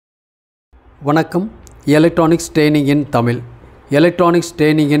வணக்கம். Electronics training இன் Tamil. Electronics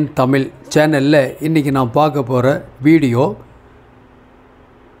training இன் தமிழ் சேனலில் இன்றைக்கி நான் பார்க்க போகிற வீடியோ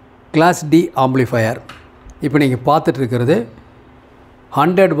கிளாஸ் டி ஆம்பிளிஃபையர். இப்போ நீங்கள் பார்த்துட்ருக்கிறது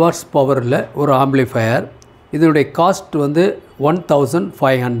 100 வாட்ஸ் பவரில் ஒரு ஆம்பிளிஃபையர். இதனுடைய காஸ்ட் வந்து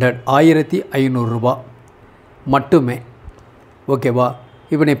 1500 1500 ரூபா மட்டுமே. ஓகேவா?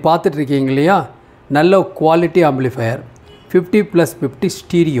 இப்போ நீ பார்த்துட்ருக்கீங்க இல்லையா, நல்ல quality amplifier 50+50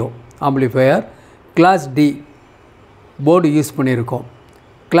 stereo amplifier. Class D board use பண்ணியிருக்கோம்.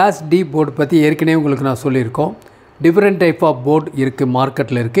 கிளாஸ் டி போர்டு பற்றி ஏற்கனவே உங்களுக்கு நான் சொல்லியிருக்கோம். டிஃப்ரெண்ட் டைப் ஆஃப் போர்டு இருக்குது,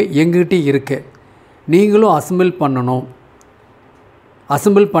 மார்க்கெட்டில் இருக்குது, எங்கிட்டையும் இருக்குது. நீங்களும் அசம்பிள் பண்ணணும்,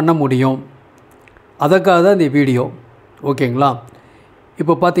 அசம்பிள் பண்ண முடியும். அதுக்காக தான் இந்த வீடியோ. ஓகேங்களா?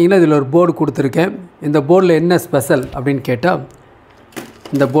 இப்போ பார்த்தீங்கன்னா இதில் ஒரு போர்டு கொடுத்துருக்கேன். இந்த போர்டில் என்ன ஸ்பெஷல் அப்படின்னு கேட்டால்,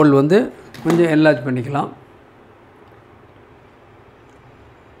 இந்த போர்டு வந்து கொஞ்சம் என்லார்ஜ் பண்ணிக்கலாம்.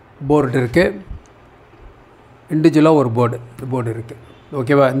 போர்டு இருக்குது, இண்டிவிஜுவலாக ஒரு போர்டு இருக்குது.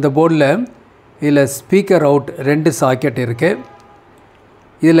 ஓகேவா? இந்த போர்டில் இதில் ஸ்பீக்கர் அவுட் 2 சாக்கெட் இருக்குது.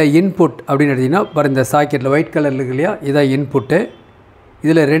 இதில் இன்புட் அப்படின்னு எடுத்திங்கன்னா பாரு, இந்த சாக்கெட்டில் ஒயிட் கலர் இருக்கு இல்லையா, இதான் இன்புட்டு.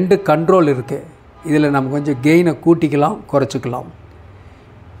 இதில் 2 கண்ட்ரோல் இருக்குது. இதில் நம்ம கொஞ்சம் கெயினை கூட்டிக்கலாம், குறைச்சிக்கலாம்.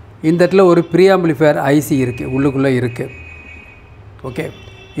 இந்த இடத்துல ஒரு ப்ரீ ஆம்பிளிஃபையர் ஐசி இருக்குது, உள்ளுக்குள்ளே இருக்குது. ஓகே,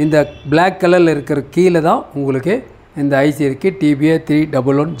 இந்த பிளாக் கலரில் இருக்கிற கீழே தான் உங்களுக்கு இந்த ஐசி இருக்குது. TBA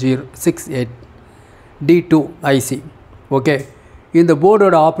 311068 D2 IC. ஓகே, இந்த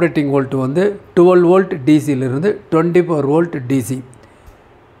போர்டோட ஆப்ரேட்டிங் வோல்ட் வந்து 12 வோல்ட் டிசியிலிருந்து 24 வோல்ட் டிசி.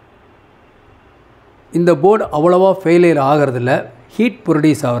 இந்த போர்டு அவ்வளோவா ஃபெயிலியர் ஆகிறதில்ல, ஹீட்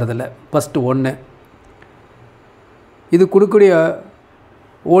ப்ரொடியூஸ் ஆகிறதில்ல. ஃபஸ்ட்டு ஒன்று, இது கொடுக்கக்கூடிய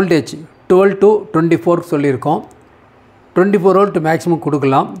வோல்டேஜ் 12 to 24 சொல்லியிருக்கோம். 24 வோல்ட் மேக்ஸிமம்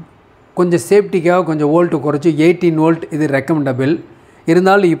கொடுக்கலாம். கொஞ்சம் சேஃப்டிக்காக கொஞ்சம் வோல்ட்டு குறைச்சி 18 வோல்ட் இது ரெக்கமெண்டபிள்.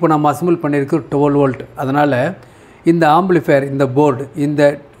 இருந்தாலும் இப்போ நம்ம அசம்பிள் பண்ணியிருக்கு 12 வோல்ட். அதனால் இந்த ஆம்பிளிஃபையர், இந்த போர்டு, இந்த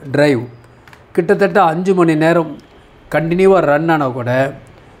ட்ரைவ் கிட்டத்தட்ட 5 மணி நேரம் கண்டினியூவாக ரன் ஆனால் கூட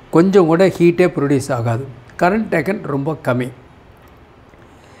கொஞ்சம் கூட ஹீட்டே ப்ரொடியூஸ் ஆகாது. கரண்ட் டேக்கன் ரொம்ப கம்மி.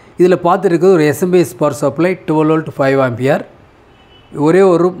 இதில் பார்த்துருக்குது ஒரு SMPS power supply 12 volt 5 ampere. ஒரே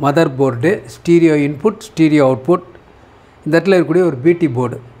ஒரு mother board, stereo input, stereo output. இந்த இடத்துல இருக்கக்கூடிய ஒரு பிடி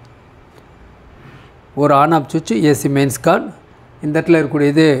போர்டு, ஒரு ஆன் ஆஃப் சுவிட்ச், ஏசி மெயின்ஸ் கார்டு. இந்த இடத்துல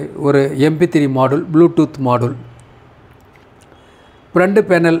இருக்கக்கூடியது ஒரு MP3 module, Bluetooth module. Front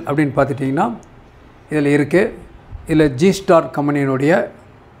panel அப்படின்னு பார்த்துட்டிங்கன்னா இதில் இருக்குது. இதில் G-Star கம்பெனியினுடைய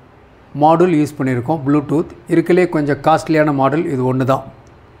மாடுல் யூஸ் பண்ணியிருக்கோம். ப்ளூடூத் இருக்கலே கொஞ்சம் காஸ்ட்லியான மாடல் இது ஒன்று தான்.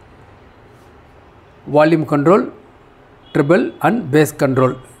 Volume control, triple and base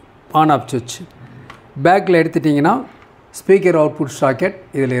control, on off சுவிட்ச். பேக்கில் எடுத்துட்டிங்கன்னா ஸ்பீக்கர் அவுட்புட் சாக்கெட்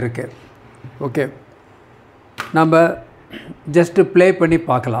இதில் இருக்குது. ஓகே, நம்ம ஜஸ்ட்டு ப்ளே பண்ணி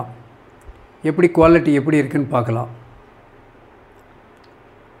பார்க்கலாம், எப்படி குவாலிட்டி எப்படி இருக்குன்னு பார்க்கலாம்.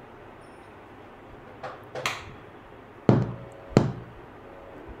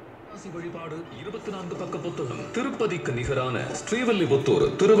 வழிபாடு 24 பக்க புத்தகம். திருப்பதிக்கு நிகரான ஸ்ரீவில்லிபுத்தூர்,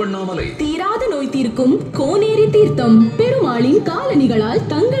 திருவண்ணாமலை. தீராத நோய் தீர்க்கும் கோனேரி தீர்த்தம். பெருமாளின் காலணிகளால்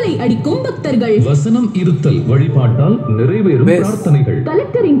தங்களை அடிக்கும் பக்தர்கள். வசனம் இருத்தல் வழிபாட்டால் நிறைவேறும் பிரார்த்தனைகள்.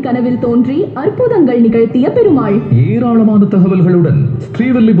 கலெக்டரின் கனவில் தோன்றி அற்புதங்கள் நிகழ்த்திய பெருமாள். ஏராளமான தகவல்களுடன்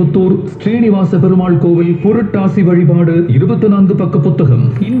ஸ்ரீவில்லிபுத்தூர் ஸ்ரீனிவாச பெருமாள் கோவில் புரட்டாசி வழிபாடு 24 பக்க புத்தகம்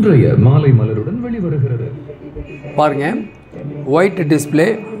இன்றைய மாலை மலருடன் வெளிவருகிறது. பாருங்க, ஒயிட் டிஸ்பிளே,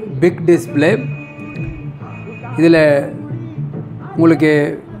 பிக் டிஸ்பிளே. இதில் உங்களுக்கு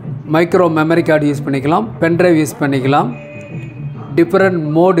மைக்ரோ மெமரி கார்டு யூஸ் பண்ணிக்கலாம், பென்ட்ரைவ் யூஸ் பண்ணிக்கலாம். டிஃப்ரெண்ட்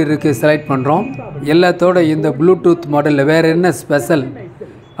மோடு இருக்குது, செலக்ட் பண்ணுறோம். எல்லாத்தோட இந்த ப்ளூடூத் மாடலில் வேறு என்ன ஸ்பெஷல்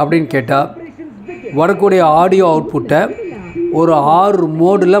அப்படின்னு கேட்டால், வரக்கூடிய ஆடியோ அவுட்புட்டை ஒரு 6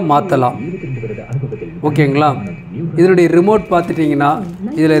 மோடில் மாற்றலாம். ஓகேங்களா? இதனுடைய ரிமோட் பார்த்துட்டிங்கன்னா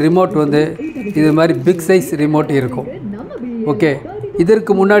இதில் ரிமோட் வந்து இது மாதிரி பிக் சைஸ் ரிமோட் இருக்கும். ஓகே,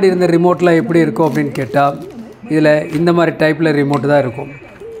 இதற்கு முன்னாடி இருந்த ரிமோட்லாம் எப்படி இருக்கும் அப்படின்னு கேட்டால், இதில் இந்த மாதிரி டைப்பில் ரிமோட் தான் இருக்கும்.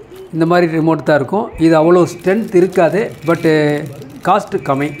 இந்த மாதிரி ரிமோட் தான் இருக்கும். இது அவ்வளோ ஸ்ட்ரென்த் இருக்காது, பட்டு காஸ்ட்டு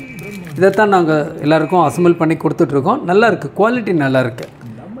கம்மி. இதைத்தான் நாங்கள் எல்லாேருக்கும் அசம்பிள் பண்ணி கொடுத்துட்ருக்கோம். நல்லா இருக்குது, குவாலிட்டி நல்லா இருக்குது.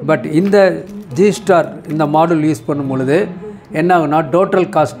 பட் இந்த G-Star இந்த மாடல் யூஸ் பண்ணும் பொழுது என்ன ஆகுனா, டோட்டல்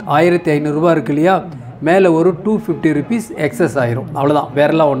காஸ்ட் 1500 ரூபா இருக்கு இல்லையா, மேலே ஒரு 250 ருபீஸ் எக்ஸஸ் ஆயிரும். அவ்வளோதான்,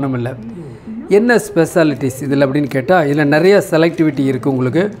 வேறெல்லாம் ஒன்றும் இல்லை. என்ன ஸ்பெஷாலிட்டிஸ் இதில் அப்படின்னு கேட்டால், இதில் நிறைய செலக்டிவிட்டி இருக்குது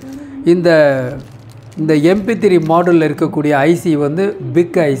உங்களுக்கு. இந்த MP3 மாடலில் இருக்கக்கூடிய ஐசி வந்து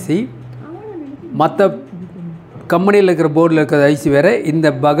பிக் ஐசி. மற்ற கம்பெனியில் இருக்கிற போர்டில் இருக்கிற ஐசி வேறு, இந்த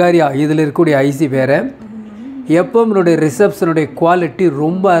பகாரியா இதில் இருக்கக்கூடிய ஐசி வேறு. எப்போனுடைய ரிசப்ஷனுடைய குவாலிட்டி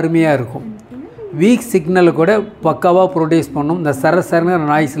ரொம்ப அருமையாக இருக்கும். வீக் சிக்னலை கூட பக்காவாக ப்ரொடியூஸ் பண்ணும். இந்த சரசரன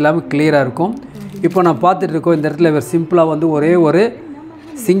நாய்ஸ் இல்லாமல் கிளியராக இருக்கும். இப்போ நான் பார்த்துட்டு இருக்கோம் இந்த இடத்துல இவர் சிம்பிளாக வந்து ஒரே ஒரு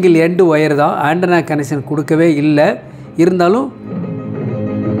சிங்கிள் எண்டு ஒயர் தான், ஆண்டனா கனெக்ஷன் கொடுக்கவே இல்லை. இருந்தாலும்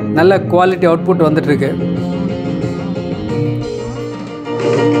நல்ல குவாலிட்டி அவுட்புட் வந்துட்டுருக்கு.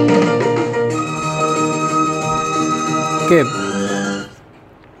 ஓகே,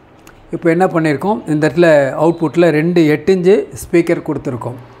 இப்போ என்ன பண்ணியிருக்கோம், இந்த இடத்துல அவுட்புட்டில் 2 8 இன்ச்சு ஸ்பீக்கர்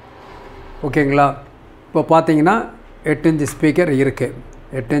கொடுத்துருக்கோம். ஓகேங்களா? இப்போ பார்த்தீங்கன்னா 8 இன்ச்சு ஸ்பீக்கர் இருக்குது.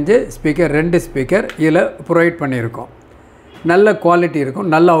 8 இன்ச்சு ஸ்பீக்கர் 2 ஸ்பீக்கர் இதில் ப்ரொவைட் பண்ணியிருக்கோம். நல்ல குவாலிட்டி இருக்கும்,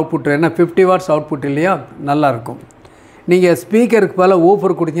 நல்ல அவுட்புட். ஏன்னா 50 வாட்ஸ் அவுட்புட் இல்லையா, நல்லாயிருக்கும். நீங்கள் ஸ்பீக்கருக்கு பல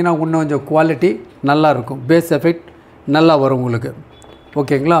ஊஃபர் கொடுத்தீங்கன்னா இன்னும் கொஞ்சம் குவாலிட்டி நல்லாயிருக்கும், பேஸ் எஃபெக்ட் நல்லா வரும் உங்களுக்கு.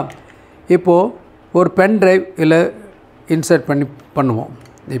 ஓகேங்களா? இப்போது ஒரு பென் ட்ரைவ் இதில் இன்சர்ட் பண்ணுவோம்.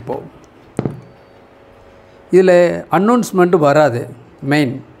 இப்போது இதில் அனௌன்ஸ்மெண்ட்டு வராது.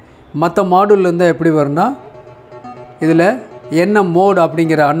 மெயின் மற்ற மாடூல்லேருந்து எப்படி வரும்னா இதில் என்ன மோட்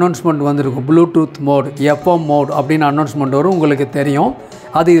அப்படிங்கிற அனௌன்ஸ்மெண்ட் வந்துருக்கும். ப்ளூடூத் மோட், எஃப்எம் மோட் அப்படின்னு அனௌன்ஸ்மெண்ட் வரும், உங்களுக்கு தெரியும்.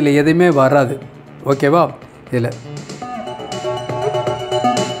 அது இதில் எதுவுமே வராது. ஓகேவா? இதில்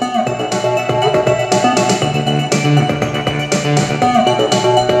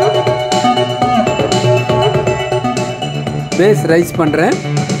பேஸ் ரைஸ் பண்ணுறேன்.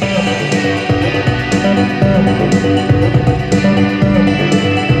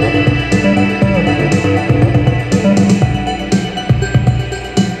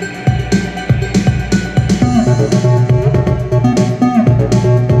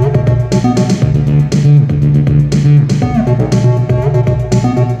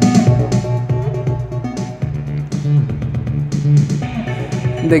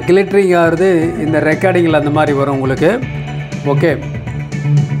 இந்த கிளிட்டரிங் ஆகிறது இந்த ரெக்கார்டிங்கில் அந்த மாதிரி வரும் உங்களுக்கு. ஓகே,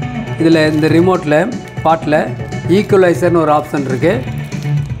 இதில் இந்த ரிமோட்டில் பாட்டில் ஈக்குவலைசர்னு ஒரு ஆப்ஷன் இருக்குது.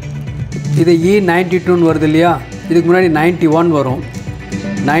 இது E92ன்னு வருது இல்லையா, இதுக்கு முன்னாடி 91 வரும்,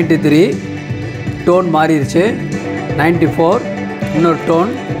 93 டோன் மாறிடுச்சு, 94 இன்னொரு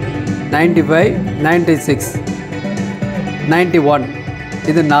டோன், 95 96 91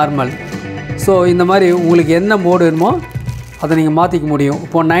 இது நார்மல். ஸோ இந்த மாதிரி உங்களுக்கு என்ன மோடு வேணுமோ அதை நீங்கள் மாற்றிக்க முடியும்.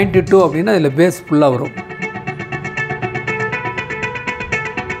 இப்போது 92 அப்படின்னா அதில் பேஸ் ஃபுல்லாக வரும்.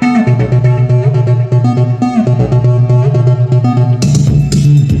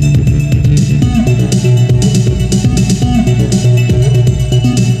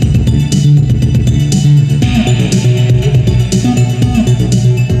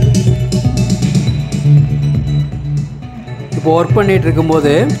 இப்போ ஒர்க் பண்ணிகிட்டு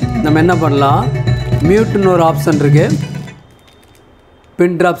இருக்கும்போது நம்ம என்ன பண்ணலாம், மியூட்னு ஒரு ஆப்ஷன் இருக்குது,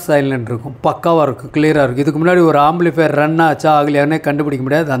 பின் ட்ராப் சைலண்ட் இருக்கும், பக்காவாக இருக்கும், கிளியராக இருக்கும். இதுக்கு முன்னாடி ஒரு ஆம்பிளிஃபையர் ரன் ஆச்சா ஆகலையானே கண்டுபிடிக்க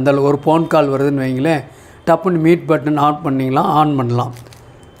முடியாது. அந்த ஒரு ஃபோன் கால் வருதுன்னு வைங்களேன், டப்புன்னு மியூட் பட்டன் ஆன் பண்ணிக்கலாம், ஆன் பண்ணலாம்.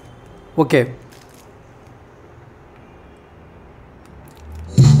 ஓகே,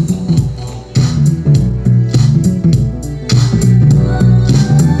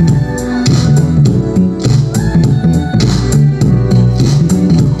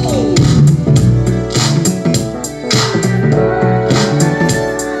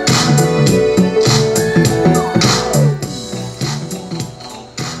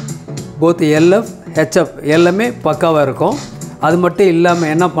 போத் LF HF எல்லாமே பக்காவாக இருக்கும். அது மட்டும்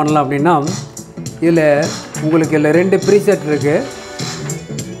இல்லாமல் என்ன பண்ணலாம் அப்படின்னா, இதில் உங்களுக்கு இதில் 2 ப்ரீசெட் இருக்குது,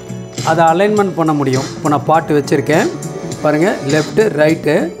 அதை அலைன்மெண்ட் பண்ண முடியும். இப்போ நான் பாட்டு வச்சுருக்கேன் பாருங்கள், லெஃப்ட்டு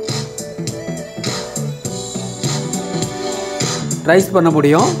ரைட்டு ரைஸ் பண்ண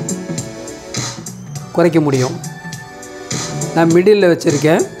முடியும், குறைக்க முடியும். நான் மிடில்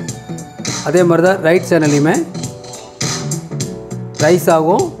வச்சுருக்கேன், அதே மாதிரி தான் ரைட் சேனல்லையுமே ரைஸ்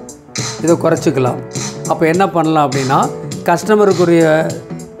ஆகும், இதை குறைச்சிக்கலாம். அப்போ என்ன பண்ணலாம் அப்படின்னா, கஸ்டமருக்குரிய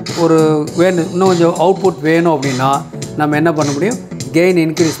ஒரு வேணும், இன்னும் கொஞ்சம் அவுட்புட் வேணும் அப்படின்னா நம்ம என்ன பண்ண முடியும், கெயின்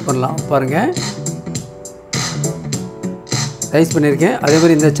இன்க்ரீஸ் பண்ணலாம். பாருங்கள், ரைஸ் பண்ணியிருக்கேன். அதே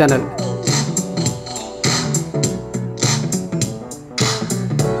மாதிரி இந்த சேனல்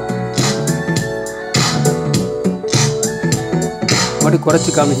மறுபடியும்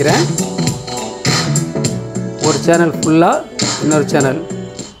குறைச்சி காமிக்கிறேன். ஒரு சேனல் ஃபுல்லாக, இன்னொரு சேனல்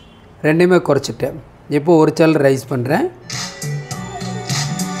ரெண்டுமே குறைச்சிட்டேன். இப்போ ஒரு சேனல் ரைஸ் பண்ணுறேன்,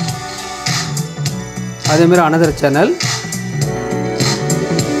 அதேமாதிரி அனதர் சேனல்.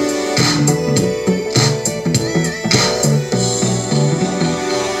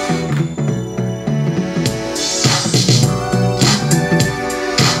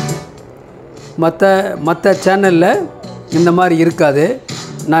 மற்ற சேனலில் இந்த மாதிரி இருக்காது.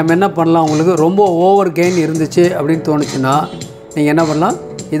 நாம் என்ன பண்ணலாம், உங்களுக்கு ரொம்ப ஓவர் கெயின் இருந்துச்சு அப்படின்னு தோணுச்சுன்னா நீங்கள் என்ன பண்ணலாம்,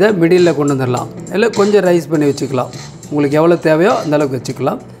 இதை மிடில் கொண்டு வந்துடலாம், இல்லை கொஞ்சம் ரைஸ் பண்ணி வச்சுக்கலாம். உங்களுக்கு எவ்வளோ தேவையோ அந்த அளவுக்கு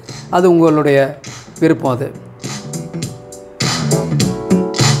வச்சுக்கலாம். அது உங்களுடைய விருப்பம். அது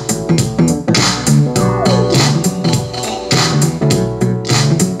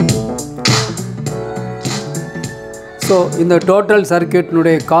ஸோ இந்த டோட்டல்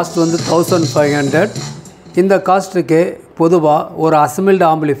சர்க்யூட்னுடைய காஸ்ட் வந்து 1500. இந்த காஸ்ட்டுக்கு பொதுவாக ஒரு அசம்பிள்டு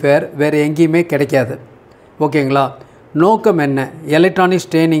ஆம்பிளிஃபையர் வேறு எங்கேயுமே கிடைக்காது. ஓகேங்களா? நோக்கம் என்ன? எலக்ட்ரானிக்ஸ்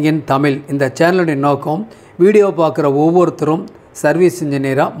ட்ரெயினிங் இன் தமிழ் இந்த சேனலுடைய நோக்கம் வீடியோ பார்க்குற ஒவ்வொருத்தரும் சர்வீஸ்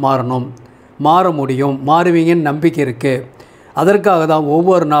இன்ஜினியராக மாற முடியும், மாறுவீங்கன்னு நம்பிக்கை இருக்குது. அதற்காக தான்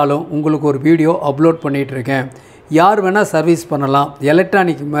ஒவ்வொரு நாளும் உங்களுக்கு ஒரு வீடியோ அப்லோட் பண்ணிகிட்ருக்கேன். யார் வேணால் சர்வீஸ் பண்ணலாம்.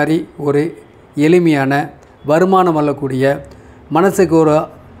 எலக்ட்ரானிக் மாதிரி ஒரு எளிமையான வருமானம் வரக்கூடிய மனசுக்கு ஒரு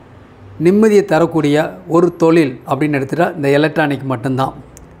நிம்மதியை தரக்கூடிய ஒரு தொழில் அப்படின்னு எடுத்துகிட்டா இந்த எலக்ட்ரானிக் மட்டும்தான்.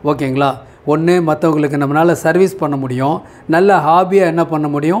 ஓகேங்களா? ஒன்று மற்றவங்களுக்கு நம்மளால் சர்வீஸ் பண்ண முடியும், நல்ல ஹாபியாக என்ன பண்ண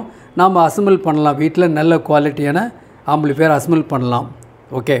முடியும், நாம் அசம்பிள் பண்ணலாம். வீட்டில் நல்ல குவாலிட்டியான ஆம்பிளிஃபையர் அசம்பிள் பண்ணலாம்.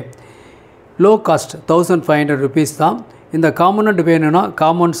 ஓகே, லோ காஸ்ட் 1500 ருபீஸ் தான். இந்த காம்பனண்ட் வேணும்னா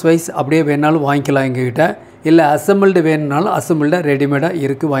காம்பனண்ட்ஸ் வைஸ் அப்படியே வேணாலும் வாங்கிக்கலாம் எங்ககிட்ட. இல்லை அசம்பிள்டு வேணும்னாலும் அசம்பிள்டாக ரெடிமேடாக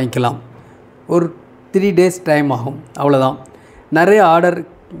இருக்குது வாங்கிக்கலாம். ஒரு 3 days டைம் ஆகும், அவ்வளோதான். நிறைய ஆர்டர்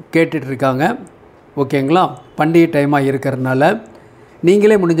கேட்டுட்ருக்காங்க. ஓகேங்களா? பண்டிகை டைமாக இருக்கிறதுனால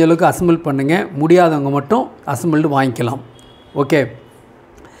நீங்களே முடிஞ்ச அளவுக்கு அசம்பிள் பண்ணுங்கள். முடியாதவங்க மட்டும் அசம்பிள்டு வாங்கிக்கலாம். ஓகே,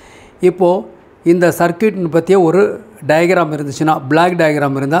 இப்போது இந்த சர்க்யூட்னு பற்றிய ஒரு டயக்ராம் இருந்துச்சுன்னா, பிளாக்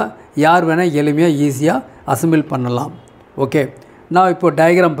டயக்ராம் இருந்தால் யார் வேணால் எளிமையாக ஈஸியாக அசம்பிள் பண்ணலாம். ஓகே, நான் இப்போது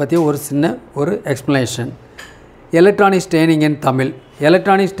டயக்ராம் பற்றி ஒரு சின்ன ஒரு எக்ஸ்ப்ளனேஷன். எலக்ட்ரானிக்ஸ் ட்ரெயினிங் இன் தமிழ்,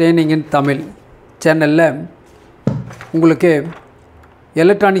 எலக்ட்ரானிக்ஸ் ட்ரெயினிங் இன் தமிழ் சேனலில் உங்களுக்கு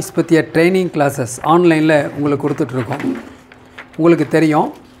எலக்ட்ரானிக்ஸ் பற்றிய ட்ரைனிங் கிளாஸஸ் ஆன்லைனில் உங்களுக்கு கொடுத்துட்ருக்கோம். உங்களுக்கு தெரியும்,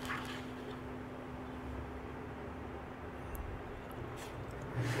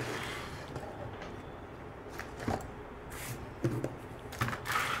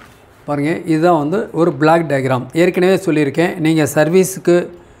 பாருங்கள், இதுதான் வந்து ஒரு பிளாக் டயக்ராம். ஏற்கனவே சொல்லியிருக்கேன், நீங்கள் சர்வீஸுக்கு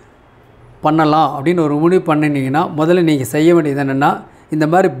பண்ணலாம் அப்படின்னு ஒரு முடிவு பண்ணினீங்கன்னா முதல்ல நீங்கள் செய்ய வேண்டியது என்னென்னா, இந்த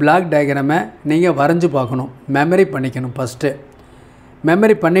மாதிரி பிளாக் டயக்ராமை நீங்கள் வரைஞ்சி பார்க்கணும், மெமரி பண்ணிக்கணும். ஃபஸ்ட்டு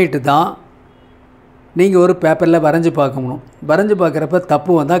மெமரி பண்ணிட்டு தான் நீங்கள் ஒரு பேப்பரில் வரைஞ்சி பார்க்கணும். வரைஞ்சி பார்க்குறப்ப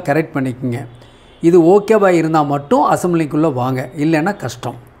தப்பு வந்தால் கரெக்ட் பண்ணிக்கோங்க. இது ஓகேவாக இருந்தால் மட்டும் அசம்பிளிக்குள்ளே வாங்க, இல்லைன்னா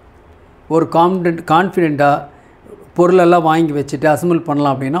கஷ்டம். ஒரு கான்ஃபிடெண்ட்டாக பொருளெல்லாம் வாங்கி வச்சுட்டு அசம்பிள்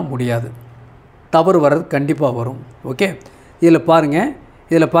பண்ணலாம் அப்படின்னா முடியாது. தவறு வர்றது கண்டிப்பாக வரும். ஓகே, இதில் பாருங்கள்,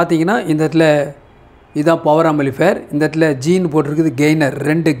 இதில் பார்த்தீங்கன்னா இந்த இடத்துல இதுதான் பவர் ஆம்பிளிஃபையர். இந்த இடத்துல ஜீன் போட்டிருக்குது, கெய்னர்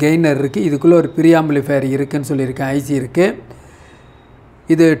 2 கெய்னர் இருக்குது. இதுக்குள்ளே ஒரு ப்ரீ ஆம்பிளிஃபையர் இருக்குதுன்னு சொல்லியிருக்கேன், ஐசி இருக்குது.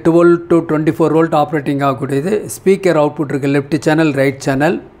 இது 12 to 24 volt operating ஆகக்கூடியது. Speaker output இருக்குது, left channel right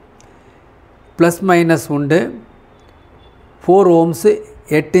channel, plus minus உண்டு. 4 ohms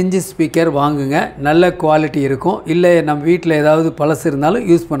 8 inch ஸ்பீக்கர் வாங்குங்க, நல்ல குவாலிட்டி இருக்கும். இல்லை நம்ம வீட்டில் ஏதாவது பழசு இருந்தாலும்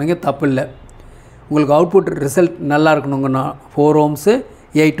யூஸ் பண்ணுங்கள், தப்பு இல்லை. உங்களுக்கு அவுட்புட் ரிசல்ட் நல்லா இருக்கணுங்கன்னா 4 ohms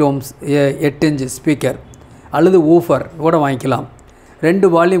 8 ohms 8 inch ஸ்பீக்கர் அல்லது ஊஃபர் கூட வாங்கிக்கலாம். 2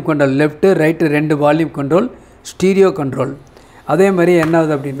 volume control, left right 2 volume control, stereo control. அதே மாதிரி என்ன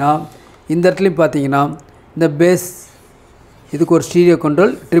ஆகுது அப்படின்னா, இந்த இடத்துலையும் பார்த்தீங்கன்னா இந்த பேஸ், இதுக்கு ஒரு ஸ்டீரியோ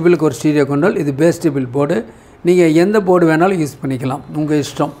கண்ட்ரோல், ட்ரிபிளுக்கு ஒரு ஸ்டீரியோ கண்ட்ரோல். இது பேஸ் ட்ரிபிள் போர்டு. நீங்கள் எந்த போர்டு வேணாலும் யூஸ் பண்ணிக்கலாம், உங்கள்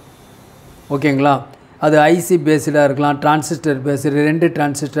இஷ்டம். ஓகேங்களா? அது ஐசி பேஸ்டாக இருக்கலாம், டிரான்சிஸ்டர் பேஸ்டு, 2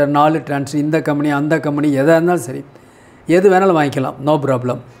 டிரான்சிஸ்டர் 4 டிரான்சிஸ்டர், இந்த கம்பெனி அந்த கம்பெனி எதாக இருந்தாலும் சரி, எது வேணாலும் வாங்கிக்கலாம், நோ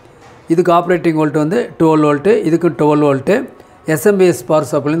ப்ராப்ளம். இதுக்கு ஆப்ரேட்டிங் வோல்ட் வந்து 12 வோல்ட்டு, இதுக்கு 12 வோல்ட்டு. எஸ்எம்பிஎஸ் பவர்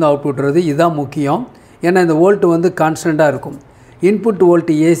சப்ளைலேருந்து அவுட்புட் வருது. இதுதான் முக்கியம். ஏன்னா இந்த வோல்ட்டு வந்து கான்ஸ்டண்ட்டாக இருக்கும். இன்புட்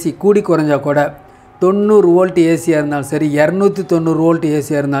வோல்ட்டு ஏசி கூடி குறைஞ்சா கூட 90 வோல்ட் ஏசியாக இருந்தாலும் சரி, 290 வோல்ட்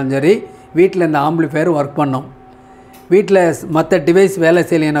ஏசியாக இருந்தாலும் சரி, வீட்டில் இந்த ஆம்பிளிஃபையர் ஒர்க் பண்ணோம். வீட்டில் மற்ற டிவைஸ் வேலை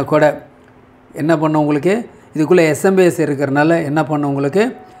செய்யலைன்னா கூட என்ன பண்ணோம், உங்களுக்கு இதுக்குள்ளே எஸ்எம்பிஎஸ் இருக்கிறனால என்ன பண்ணோம், உங்களுக்கு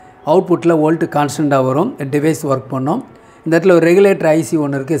அவுட்புட்டில் வோல்ட்டு கான்ஸ்டண்ட்டாக வரும், டிவைஸ் ஒர்க் பண்ணோம். இந்த இடத்துல ஒரு ரெகுலேட்டர் ஐசி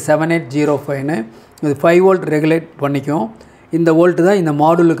ஒன்று இருக்குது, 7805ன்னு. இது 5 வோல்ட் ரெகுலேட் பண்ணிக்கும். இந்த வோல்ட்டு தான் இந்த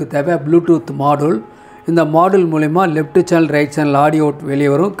மாடுலுக்கு தேவை, ப்ளூடூத் மாடுல். இந்த மாடுல் மூலிமா left channel right channel audio வெளியே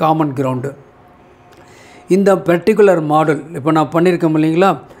வரும், காமன் கிரவுண்டு. இந்த பர்டிகுலர் மாடுல் இப்போ நான் பண்ணியிருக்கேன்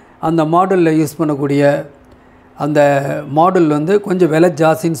இல்லைங்களா, அந்த மாடுலில் யூஸ் பண்ணக்கூடிய அந்த மாடுல் வந்து கொஞ்சம் விலை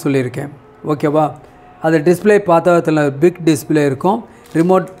ஜாஸ்தின்னு சொல்லியிருக்கேன். ஓகேவா? அது டிஸ்பிளே பார்த்தா அதில் பிக் டிஸ்பிளே இருக்கும்,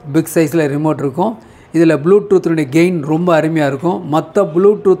 ரிமோட் பிக் சைஸில் ரிமோட் இருக்கும். இதில் ப்ளூடூத்துடைய கெயின் ரொம்ப அருமையாக இருக்கும். மற்ற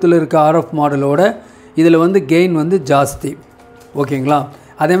ப்ளூடூத்தில் இருக்க ஆர்எஃப் மாடலோட இதில் வந்து கெயின் வந்து ஜாஸ்தி. ஓகேங்களா?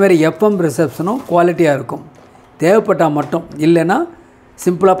 அதேமாதிரி எஃப்எம் ரிசப்ஷனும் குவாலிட்டியாக இருக்கும். தேவைப்பட்டால் மட்டும், இல்லைன்னா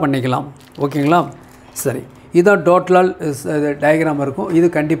சிம்பிளாக பண்ணிக்கலாம். ஓகேங்களா? சரி, இதுதான் டோட்டலால் டயக்ராம் இருக்கும். இது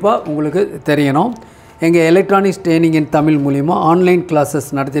கண்டிப்பாக உங்களுக்கு தெரியணும். எங்கள் எலக்ட்ரானிக்ஸ் ட்ரைனிங் இன் தமிழ் மூலிமா ஆன்லைன் கிளாஸஸ்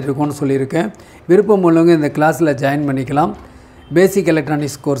நடத்திட்டு இருக்கோம்னு சொல்லியிருக்கேன். விருப்பம் உள்ளவங்க இந்த கிளாஸில் ஜாயின் பண்ணிக்கலாம். பேசிக்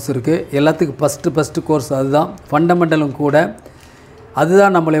எலக்ட்ரானிக்ஸ் கோர்ஸ் இருக்குது. எல்லாத்துக்கும் ஃபஸ்ட்டு கோர்ஸ் அதுதான், ஃபண்டமெண்டலும் கூட.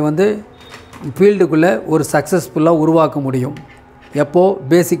 அதுதான் நம்மளை வந்து ஃபீல்டுக்குள்ளே ஒரு சக்ஸஸ்ஃபுல்லாக உருவாக்க முடியும். எப்போது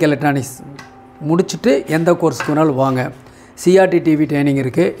பேசிக் எலக்ட்ரானிக்ஸ் முடிச்சுட்டு எந்த கோர்ஸுக்கு வேணாலும் வாங்க. சிஆர்டி டிவி ட்ரைனிங்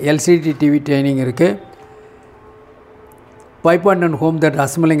இருக்குது, எல்சிடி டிவி ட்ரைனிங் இருக்குது, 5.1 home theatre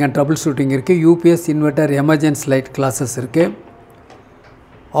assembling and trouble shooting இருக்குது, UPS inverter emergency light classes இருக்குது,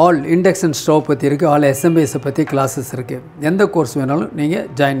 ஆல் இண்டக்ஷன் ஸ்டவ் பற்றி இருக்குது, ஆல் எஸ்எம்பிஎஸை பற்றி கிளாஸஸ் இருக்குது. எந்த கோர்ஸ் வேணாலும் நீங்கள்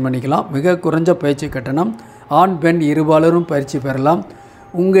ஜாயின் பண்ணிக்கலாம். மிக குறைஞ்ச பயிற்சி கட்டணம். ஆண் பெண் இருபாலரும் பயிற்சி பெறலாம்.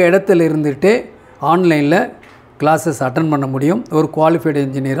 உங்கள் இடத்துல இருந்துகிட்டே ஆன்லைனில் கிளாஸஸ் அட்டன் பண்ண முடியும். ஒரு குவாலிஃபைடு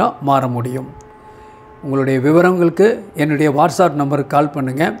இன்ஜினியராக மாற முடியும். உங்களுடைய விவரங்களுக்கு என்னுடைய வாட்ஸ்அப் நம்பருக்கு கால்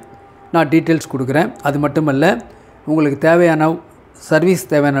பண்ணுங்கள். நான் டீட்டெயில்ஸ் கொடுக்குறேன். அது மட்டுமல்ல, உங்களுக்கு தேவையான சர்வீஸ்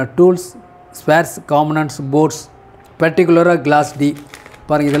தேவையான டூல்ஸ், ஸ்பேர்ஸ், காம்பனன்ட்ஸ், போர்ட்ஸ், பர்டிகுலராக கிளாஸ் டி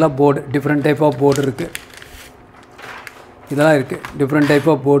பாருங்கள். இதெல்லாம் board, different type of board இருக்குது. இதெல்லாம் இருக்குது, டிஃப்ரெண்ட் டைப்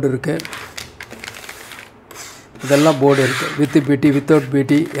ஆஃப் போர்டு இருக்குது. இதெல்லாம் போர்டு இருக்குது, வித் பிடி, வித்தவுட்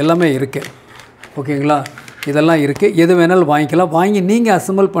பிடி எல்லாமே இருக்குது. ஓகேங்களா? இதெல்லாம் இருக்குது. எது வேணாலும் வாங்கிக்கலாம். வாங்கி நீங்கள்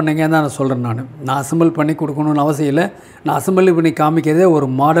அசம்பிள் பண்ணுங்கன்னு தான் நான் சொல்கிறேன். நான் அசம்பிள் பண்ணி கொடுக்கணுன்னு அவசியம் இல்லை. நான் அசம்பிள் பண்ணி காமிக்கிறதே ஒரு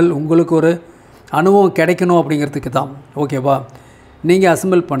மாடல், உங்களுக்கு ஒரு அனுபவம் கிடைக்கணும் அப்படிங்கிறதுக்கு தான். ஓகேவா? நீங்கள்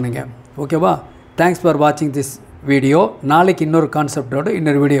அசம்பிள் பண்ணுங்கள். ஓகேவா? தேங்க்ஸ் ஃபார் வாட்சிங் திஸ் வீடியோ. நாளைக்கு இன்னொரு கான்செப்டோடு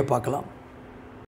இன்னொரு வீடியோ பார்க்கலாம்.